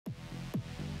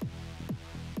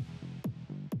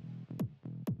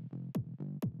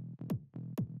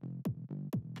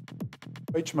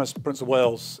HMS Prince of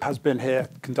Wales has been here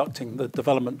conducting the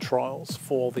development trials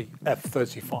for the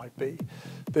F-35B.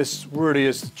 This really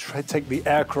is to take the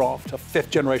aircraft, a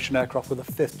fifth-generation aircraft with a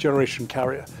fifth-generation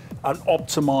carrier, and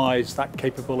optimize that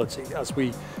capability as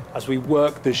we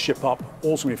work this ship up,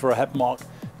 ultimately for a head mark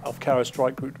of Carrier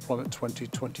Strike Group deployment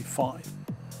 2025.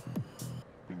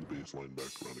 Bring the baseline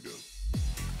back around again.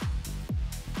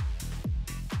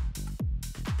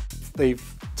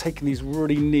 They've taken these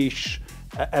really niche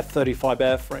F-35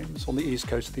 airframes on the east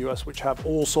coast of the US, which have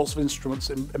all sorts of instruments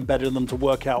embedded in them to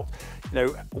work out,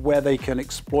 where they can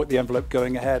exploit the envelope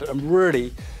going ahead. And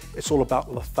really, it's all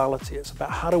about lethality. It's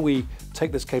about how do we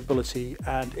take this capability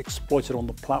and exploit it on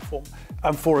the platform.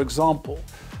 And for example,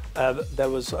 there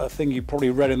was a thing you probably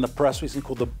read in the press recently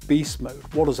called the beast mode.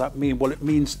 What does that mean? Well, it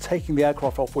means taking the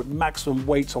aircraft off with maximum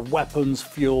weights of weapons,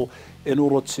 fuel, in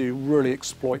order to really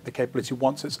exploit the capability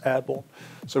once it's airborne.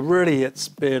 So really, it's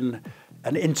been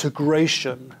an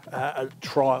integration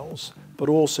trials, but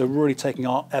also really taking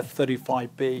our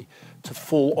F-35B to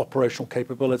full operational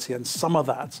capability. And some of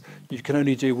that you can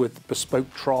only do with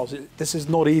bespoke trials. This is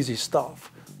not easy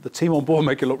stuff. The team on board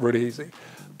make it look really easy.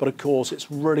 But of course,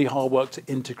 it's really hard work to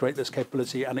integrate this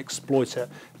capability and exploit it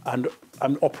and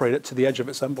operate it to the edge of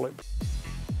its envelope.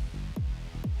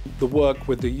 The work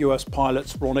with the US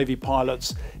pilots, Royal Navy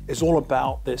pilots, is all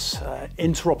about this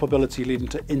interoperability leading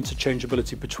to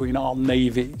interchangeability between our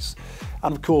navies.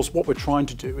 And of course, what we're trying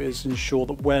to do is ensure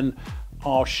that when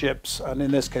our ships, and in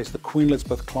this case the Queen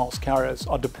Elizabeth class carriers,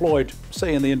 are deployed,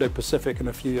 say in the Indo-Pacific in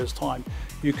a few years' time,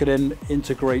 you can then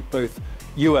integrate both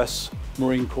US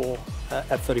Marine Corps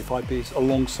F-35Bs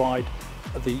alongside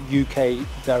the UK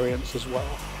variants as well.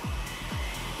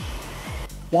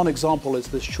 One example is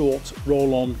this short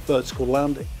roll-on vertical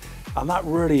landing. And that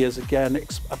really is, again,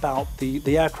 about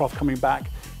the aircraft coming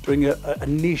back, doing a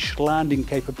niche landing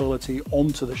capability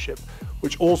onto the ship,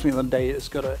 which ultimately at the end of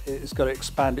the day is going to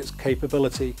expand its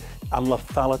capability and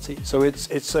lethality. So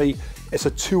it's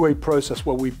a two-way process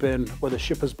where the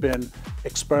ship has been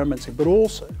experimenting, but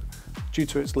also due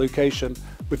to its location,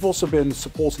 we've also been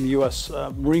supporting the US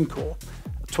Marine Corps,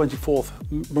 24th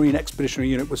Marine Expeditionary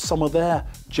Unit, with some of their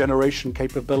generation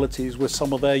capabilities, with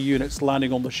some of their units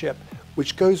landing on the ship,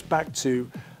 which goes back to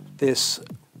this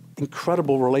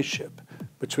incredible relationship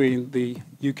between the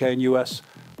UK and US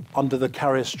under the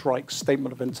Carrier Strike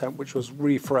Statement of Intent, which was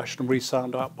refreshed and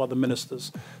re-signed out by the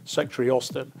ministers, Secretary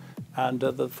Austin, and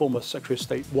the former Secretary of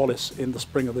State Wallace in the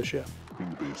spring of this year. Bring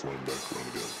the baseline back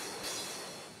around again.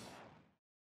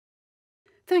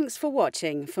 Thanks for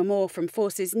watching. For more from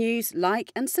Forces News,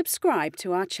 like and subscribe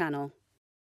to our channel.